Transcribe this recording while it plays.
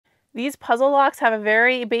These puzzle locks have a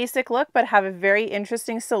very basic look, but have a very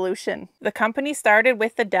interesting solution. The company started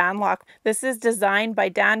with the Dan lock. This is designed by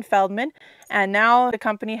Dan Feldman, and now the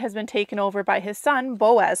company has been taken over by his son,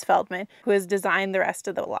 Boaz Feldman, who has designed the rest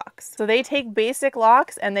of the locks. So they take basic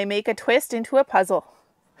locks and they make a twist into a puzzle.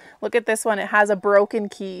 Look at this one, it has a broken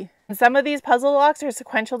key. And some of these puzzle locks are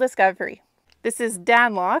sequential discovery. This is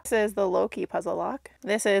Dan lock. This is the low-key puzzle lock.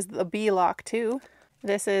 This is the B lock 2.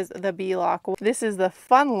 This is the B lock. This is the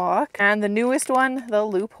fun lock. And the newest one, the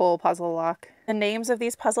loophole puzzle lock. The names of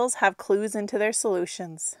these puzzles have clues into their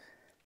solutions.